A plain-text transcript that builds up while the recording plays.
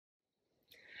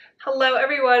Hello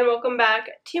everyone, welcome back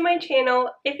to my channel.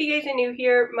 If you guys are new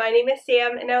here, my name is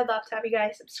Sam and I would love to have you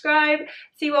guys subscribe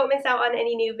so you won't miss out on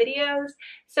any new videos.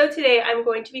 So today I'm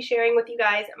going to be sharing with you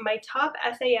guys my top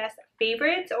SAS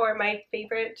favorites or my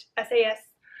favorite SAS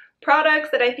products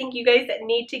that I think you guys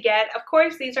need to get. Of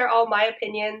course, these are all my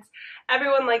opinions.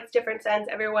 Everyone likes different scents,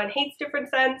 everyone hates different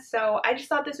scents, so I just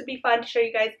thought this would be fun to show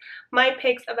you guys my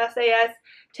picks of SAS.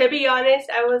 To be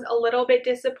honest, I was a little bit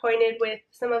disappointed with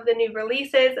some of the new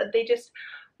releases. They just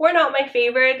were not my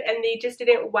favorite and they just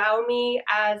didn't wow me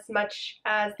as much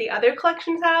as the other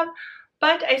collections have,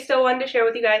 but I still wanted to share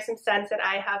with you guys some scents that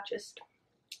I have just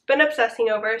been obsessing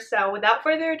over. So without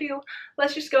further ado,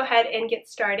 let's just go ahead and get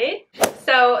started.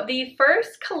 So the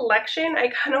first collection I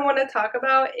kind of want to talk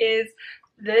about is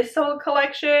this whole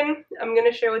collection. I'm going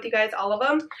to share with you guys all of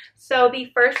them. So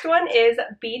the first one is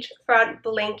Beachfront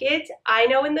Blanket. I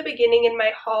know in the beginning in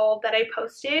my haul that I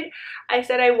posted, I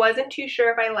said I wasn't too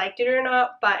sure if I liked it or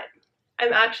not, but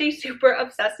I'm actually super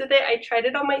obsessed with it. I tried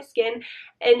it on my skin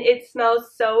and it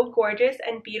smells so gorgeous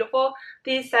and beautiful.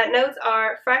 These scent notes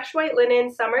are fresh white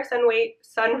linen, summer sun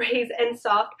rays, and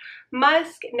soft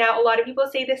musk. Now, a lot of people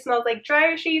say this smells like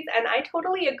dryer sheets, and I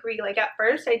totally agree. Like at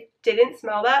first, I didn't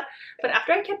smell that, but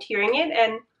after I kept hearing it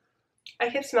and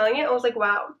I kept smelling it, I was like,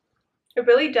 wow, it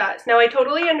really does. Now, I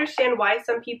totally understand why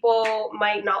some people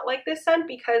might not like this scent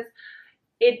because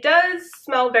it does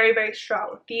smell very, very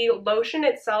strong. The lotion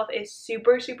itself is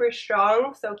super, super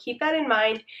strong, so keep that in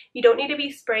mind. You don't need to be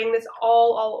spraying this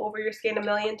all over your skin a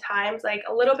million times. Like,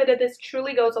 a little bit of this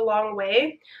truly goes a long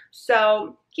way,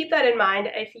 so keep that in mind.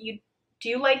 If you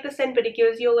do like the scent but it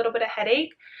gives you a little bit of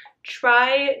headache,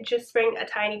 try just spraying a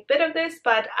tiny bit of this,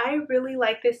 but I really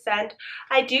like this scent.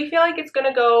 I do feel like it's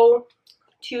gonna go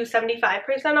to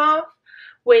 75% off,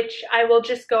 which I will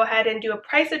just go ahead and do a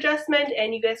price adjustment,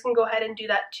 and you guys can go ahead and do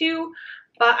that too.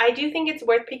 But I do think it's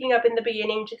worth picking up in the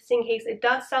beginning just in case it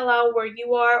does sell out where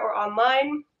you are or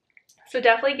online. So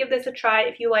definitely give this a try.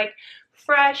 If you like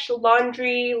fresh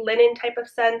laundry, linen type of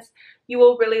scents, you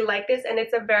will really like this, and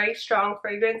it's a very strong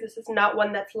fragrance. This is not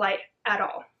one that's light at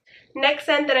all. Next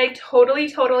scent that I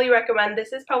totally recommend.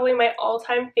 This is probably my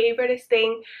all-time favoriteest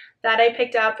thing that I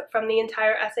picked up from the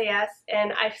entire SAS,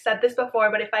 and I've said this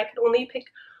before, but if I could only pick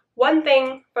one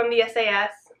thing from the SAS,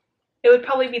 it would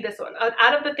probably be this one.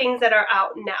 Out of the things that are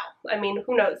out now, I mean,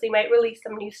 who knows, they might release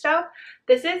some new stuff.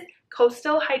 This is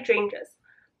Coastal Hydrangeas.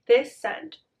 This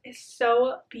scent is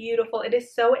so beautiful. It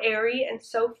is so airy and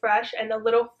so fresh, and a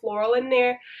little floral in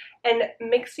there, and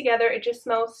mixed together it just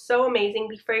smells so amazing.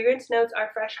 The fragrance notes are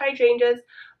fresh hydrangeas,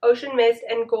 ocean mist,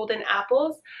 and golden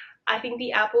apples. I think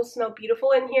the apples smell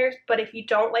beautiful in here, but if you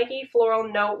don't like a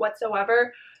floral note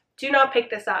whatsoever, do not pick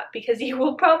this up because you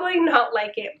will probably not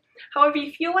like it. However,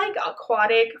 if you like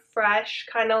aquatic, fresh,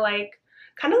 kind of like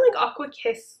Aqua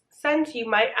Kiss scent, you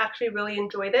might actually really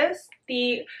enjoy this.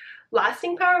 The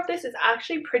lasting power of this is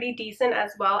actually pretty decent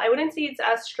as well. I wouldn't say it's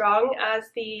as strong as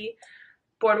the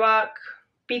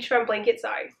Beachfront Blanket,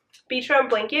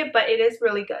 but it is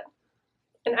really good.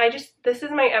 And this is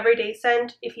my everyday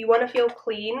scent if you want to feel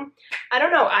clean. I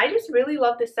don't know, I just really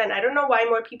love this scent. I don't know why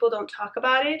more people don't talk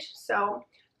about it, so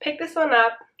pick this one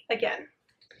up again.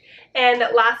 And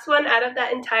last one out of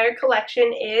that entire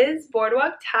collection is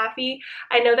Boardwalk Taffy.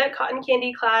 I know that Cotton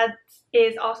Candy Clouds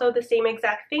is also the same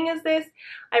exact thing as this.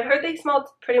 I've heard they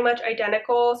smell pretty much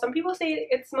identical. Some people say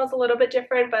it smells a little bit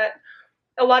different, but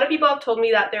a lot of people have told me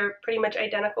that they're pretty much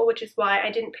identical, which is why I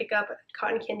didn't pick up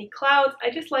Cotton Candy Clouds. I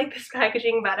just like this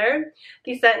packaging better.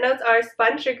 The scent notes are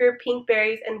spun sugar, pink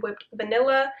berries, and whipped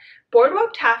vanilla.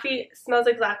 Boardwalk Taffy smells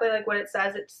exactly like what it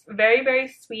says. It's very, very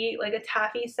sweet, like a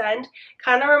taffy scent.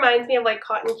 Kind of reminds me of like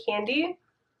cotton candy.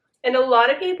 And a lot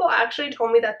of people actually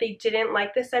told me that they didn't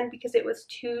like this scent because it was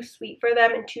too sweet for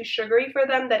them and too sugary for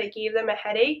them, that it gave them a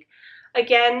headache.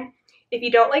 Again, if you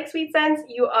don't like sweet scents,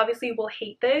 you obviously will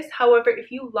hate this. However,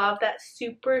 if you love that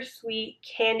super sweet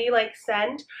candy-like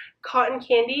scent, cotton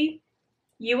candy,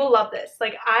 you will love this.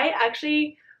 Like, I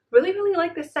actually really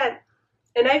like this scent.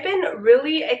 And I've been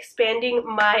really expanding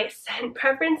my scent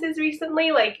preferences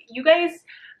recently. Like, you guys,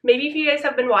 maybe if you guys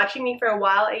have been watching me for a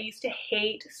while, I used to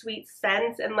hate sweet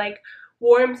scents and like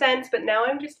warm scents, but now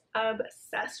I'm just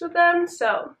obsessed with them.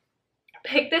 So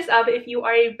pick this up if you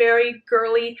are a very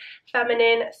girly,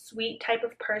 feminine, sweet type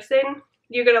of person.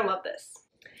 You're gonna love this.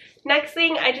 Next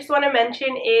thing I just want to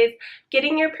mention is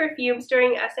getting your perfumes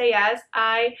during SAS.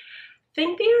 I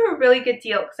think they are a really good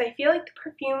deal because I feel like the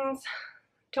perfumes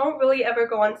don't really ever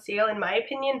go on sale in my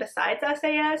opinion besides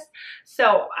SAS.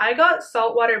 So I got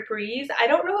Saltwater Breeze. I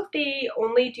don't know if they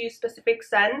only do specific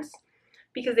scents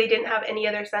because they didn't have any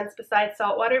other scents besides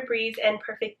Saltwater Breeze and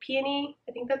Perfect Peony.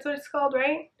 I think that's what it's called,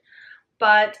 right?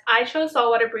 but I chose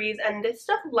Saltwater Breeze, and this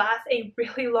stuff lasts a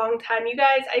really long time, you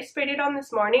guys. I sprayed it on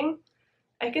this morning.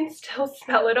 I can still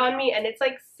smell it on me, and it's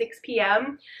like 6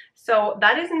 p.m. So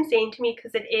that is insane to me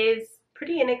because it is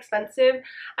pretty inexpensive.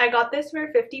 I got this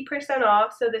for 50%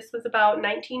 off, so this was about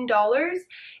 $19.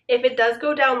 If it does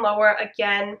go down lower,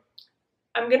 again,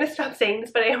 I'm going to stop saying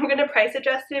this, but I am going to price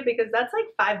adjust it because that's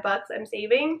like $5 I'm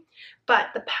saving. But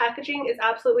the packaging is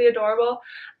absolutely adorable.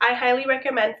 I highly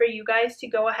recommend for you guys to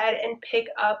go ahead and pick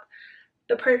up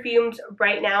the perfumes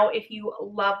right now if you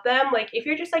love them. Like, if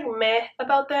you're just like meh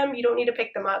about them, you don't need to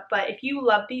pick them up. But if you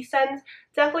love these scents,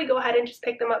 definitely go ahead and just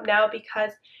pick them up now,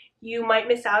 because you might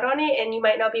miss out on it and you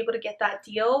might not be able to get that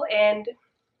deal, and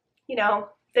you know,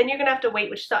 then you're gonna have to wait,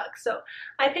 which sucks. So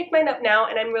I picked mine up now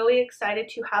and I'm really excited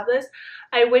to have this.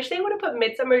 I wish they would have put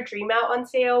Midsummer Dream out on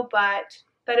sale, but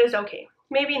that is okay.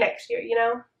 Maybe next year, you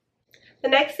know? The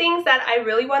next things that I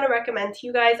really want to recommend to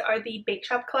you guys are the Bake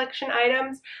Shop collection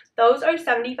items. Those are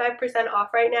 75% off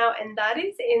right now, and that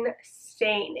is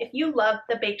insane. If you love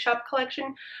the Bake Shop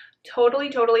collection, totally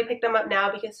pick them up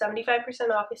now, because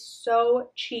 75% off is so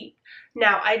cheap.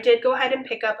 Now, I did go ahead and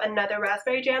pick up another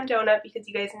Raspberry Jam Donut because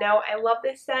you guys know I love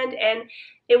this scent, and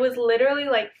it was literally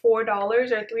like $4 or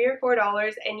 $3 or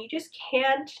 $4, and you just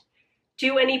can't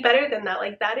do any better than that.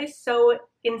 Like, that is so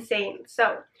insane.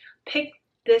 So pick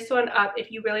this one up if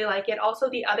you really like it. Also,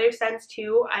 the other scents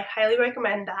too, I highly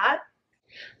recommend that.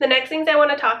 The next things I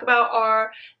want to talk about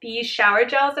are these shower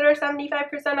gels that are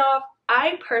 75% off.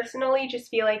 I personally just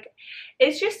feel like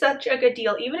it's just such a good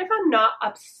deal. Even if I'm not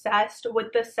obsessed with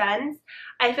the scents,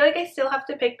 I feel like I still have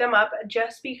to pick them up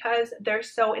just because they're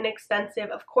so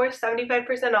inexpensive. Of course,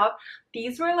 75% off.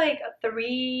 These were like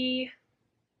 $317.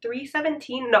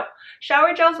 No,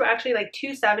 shower gels were actually like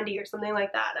 $270 or something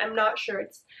like that. I'm not sure.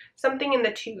 It's something in the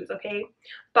twos, okay?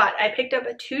 But I picked up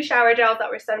 2 shower gels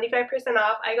that were 75%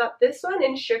 off. I got this one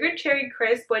in Sugar Cherry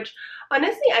Crisp, which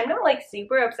honestly, I'm not like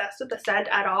super obsessed with the scent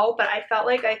at all, but I felt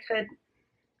like I could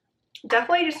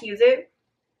definitely just use it.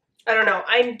 I don't know.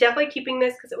 I'm definitely keeping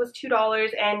this because it was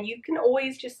 $2, and you can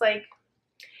always just like,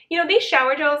 you know, these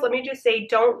shower gels, let me just say,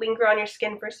 don't linger on your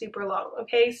skin for super long,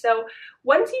 okay? So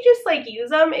once you just like use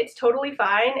them, it's totally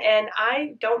fine, and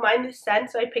I don't mind the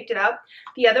scent, so I picked it up.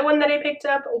 The other one that I picked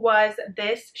up was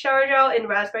this shower gel in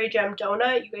Raspberry Jam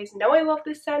Donut. You guys know I love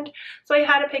this scent, so I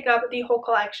had to pick up the whole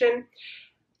collection.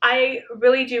 I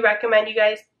really do recommend you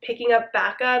guys picking up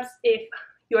backups if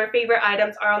your favorite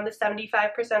items are on the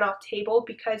 75% off table,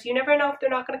 because you never know if they're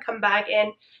not going to come back,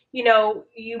 and you know,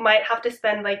 you might have to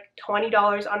spend like $20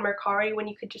 on Mercari when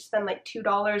you could just spend like $2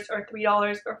 or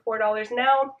 $3 or $4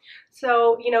 now.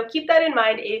 So, you know, keep that in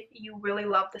mind if you really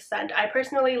love the scent. I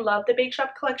personally love the Bake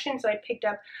Shop collection, so I picked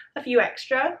up a few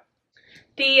extra.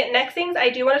 The next things I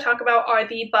do want to talk about are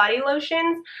the body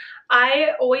lotions.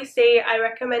 I always say I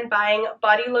recommend buying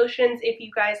body lotions if you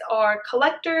guys are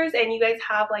collectors and you guys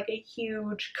have like a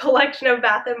huge collection of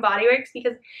Bath & Body Works,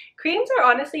 because creams are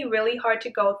honestly really hard to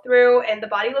go through, and the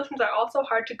body lotions are also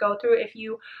hard to go through if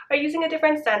you are using a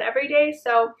different scent every day.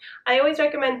 So I always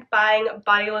recommend buying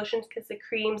body lotions because the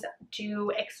creams do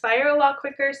expire a lot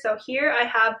quicker. So here I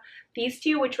have these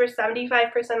two, which were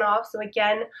 75% off, so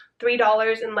again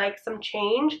 $3 and like some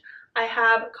change. I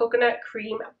have Coconut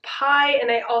Cream Pie,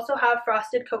 and I also have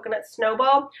Frosted Coconut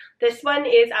Snowball. This one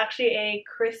is actually a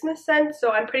Christmas scent,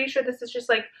 so I'm pretty sure this is just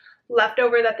like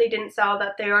leftover that they didn't sell,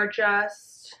 that they are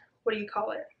just, what do you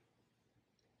call it,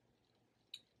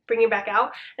 bringing back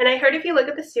out. And I heard if you look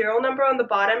at the serial number on the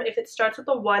bottom, if it starts with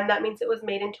a 1, that means it was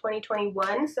made in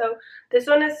 2021. So this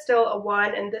one is still a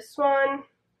 1, and this one,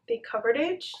 they covered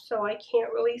it, so I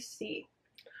can't really see.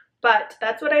 But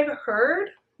that's what I've heard.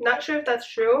 Not sure if that's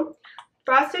true.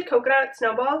 Frosted Coconut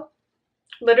Snowball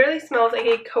literally smells like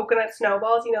a coconut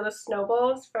snowballs, you know, the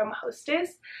snowballs from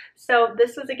Hostess. So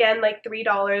this was again like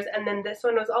 $3, and then this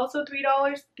one was also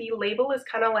 $3. The label is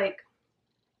kind of like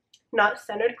not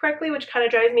centered correctly, which kind of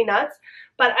drives me nuts.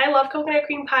 But I love Coconut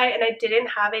Cream Pie, and I didn't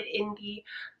have it in the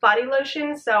body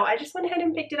lotion, so I just went ahead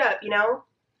and picked it up, you know.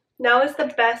 Now is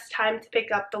the best time to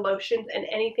pick up the lotions and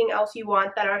anything else you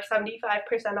want that are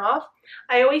 75% off.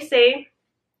 I always say,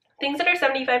 things that are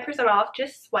 75% off,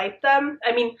 just swipe them.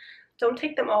 I mean, don't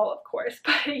take them all, of course,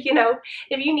 but you know,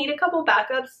 if you need a couple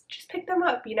backups, just pick them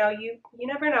up. You know, you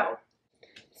never know.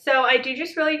 So I do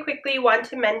just really quickly want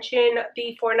to mention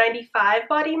the $4.95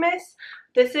 body mist.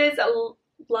 This is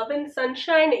Love and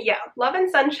Sunshine. Yeah, Love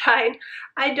and Sunshine.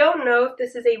 I don't know if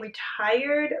this is a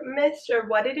retired mist or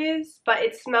what it is, but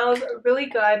it smells really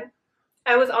good.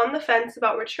 I was on the fence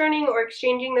about returning or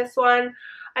exchanging this one.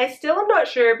 I still am not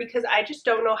sure because I just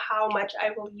don't know how much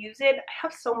I will use it. I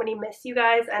have so many mists, you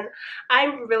guys, and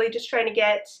I'm really just trying to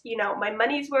get, you know, my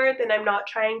money's worth, and I'm not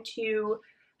trying to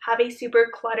have a super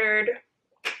cluttered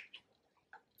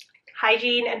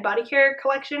hygiene and body care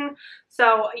collection.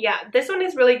 So yeah, this one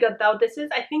is really good though. This is,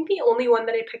 I think, the only one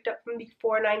that I picked up from the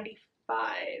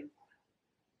 $4.95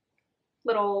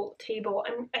 little table.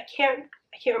 I can't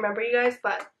remember, you guys,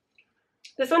 but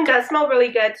this one does smell really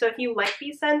good. So if you like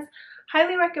these scents,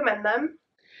 highly recommend them.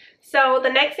 So the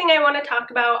next thing I want to talk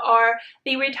about are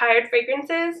the retired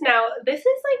fragrances. Now, this is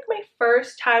like my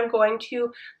first time going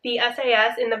to the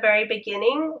SAS in the very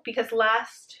beginning, because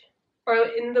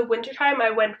in the wintertime I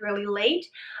went really late.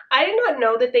 I did not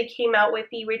know that they came out with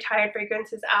the retired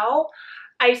fragrances out.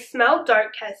 I smelled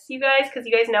Dark Kiss, you guys, because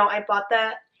you guys know I bought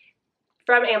that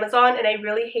from Amazon and I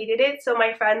really hated it. So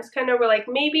my friends kind of were like,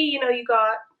 maybe, you know, you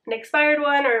got an expired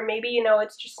one, or maybe, you know,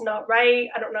 it's just not right.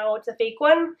 I don't know, it's a fake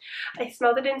one. I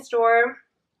smelled it in store.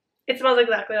 It smells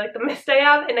exactly like the mist I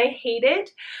have and I hate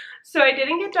it. So I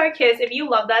didn't get Dark Kiss. If you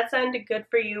love that scent, good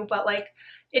for you, but like,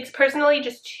 it's personally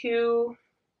just too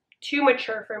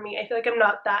mature for me. I feel like I'm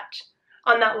not that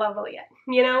on that level yet,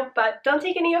 you know, but don't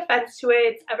take any offense to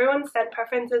it. Everyone's scent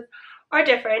preferences are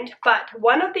different, but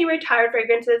one of the retired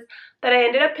fragrances that I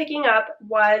ended up picking up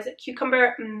was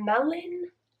Cucumber Melon.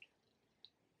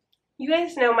 You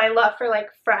guys know my love for like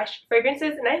fresh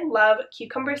fragrances, and I love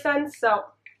cucumber scents, so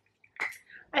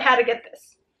I had to get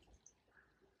this.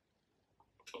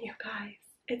 You guys,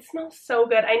 it smells so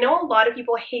good. I know a lot of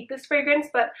people hate this fragrance,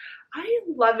 but I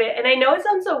love it. And I know it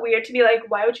sounds so weird to be like,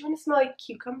 why would you want to smell like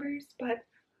cucumbers? But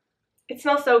it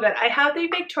smells so good. I have the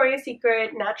Victoria's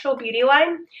Secret Natural Beauty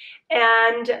line,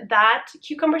 and that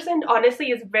cucumber scent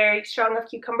honestly is very strong of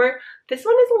cucumber. This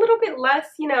one is a little bit less,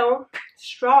 you know,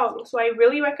 strong, so I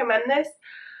really recommend this.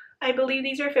 I believe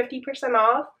these are 50%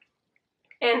 off,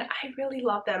 and I really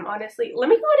love them, honestly. Let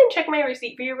me go ahead and check my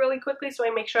receipt for you really quickly so I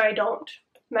make sure I don't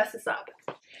mess this up.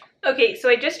 Okay, so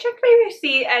I just checked my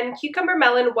receipt, and Cucumber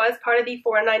Melon was part of the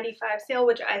 $4.95 sale,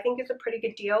 which I think is a pretty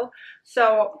good deal.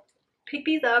 So pick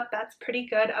these up. That's pretty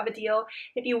good of a deal.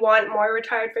 If you want more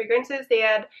retired fragrances, they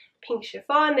had Pink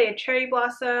Chiffon, they had Cherry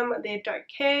Blossom, they had Dark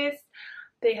Kiss,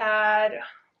 they had,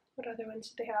 what other ones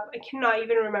did they have? I cannot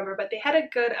even remember, but they had a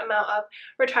good amount of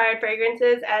retired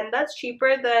fragrances, and that's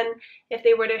cheaper than if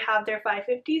they were to have their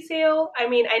 $5.50 sale. I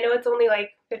mean, I know it's only like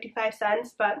 55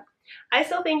 cents, but I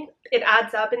still think it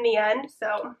adds up in the end,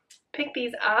 so pick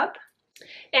these up.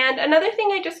 And another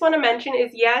thing I just want to mention is,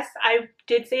 yes, I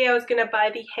did say I was going to buy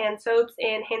the hand soaps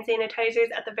and hand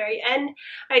sanitizers at the very end.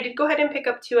 I did go ahead and pick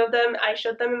up 2 of them. I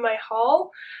showed them in my haul.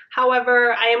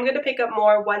 However, I am going to pick up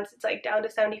more once it's like down to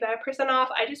 75% off.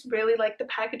 I just really like the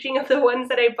packaging of the ones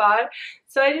that I bought,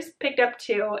 so I just picked up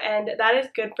 2, and that is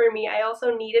good for me. I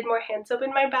also needed more hand soap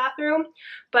in my bathroom,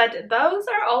 but those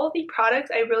are all of the products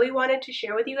I really wanted to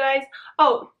share with you guys.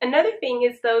 Oh, another thing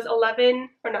is those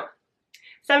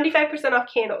 75% off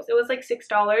candles. It was like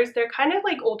 $6. They're kind of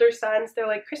like older scents. They're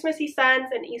like Christmassy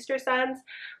scents and Easter scents.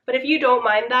 But if you don't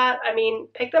mind that, I mean,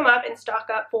 pick them up and stock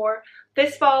up for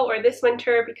this fall or this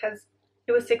winter, because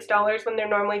it was $6 when they're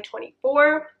normally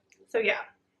 $24. So yeah.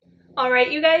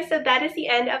 Alright, you guys, so that is the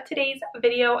end of today's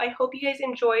video. I hope you guys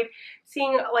enjoyed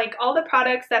seeing like all the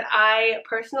products that I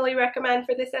personally recommend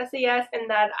for this SAS and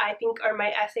that I think are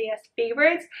my SAS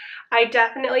favorites. I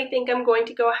definitely think I'm going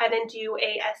to go ahead and do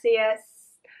a SAS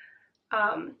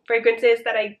fragrances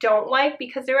that I don't like,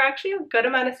 because there are actually a good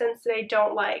amount of scents that I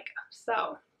don't like.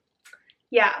 So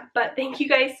yeah, but thank you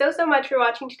guys so much for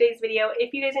watching today's video.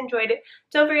 If you guys enjoyed it,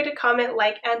 don't forget to comment,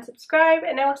 like, and subscribe,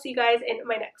 and I will see you guys in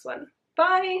my next one.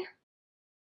 Bye!